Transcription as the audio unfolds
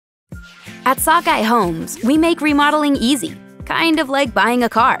At Sockeye Homes, we make remodeling easy, kind of like buying a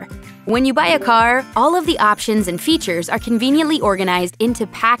car. When you buy a car, all of the options and features are conveniently organized into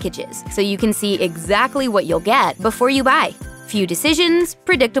packages, so you can see exactly what you'll get before you buy. Few decisions,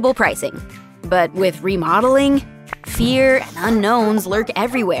 predictable pricing. But with remodeling, fear and unknowns lurk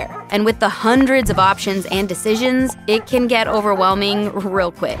everywhere. And with the hundreds of options and decisions, it can get overwhelming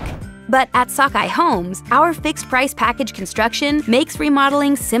real quick. But at Sockeye Homes, our fixed-price package construction makes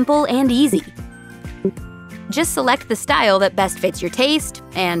remodeling simple and easy. Just select the style that best fits your taste,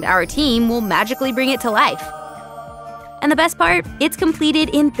 and our team will magically bring it to life. And the best part? It's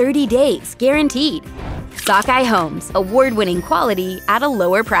completed in 30 days, guaranteed. Sockeye Homes, award-winning quality at a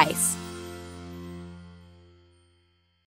lower price.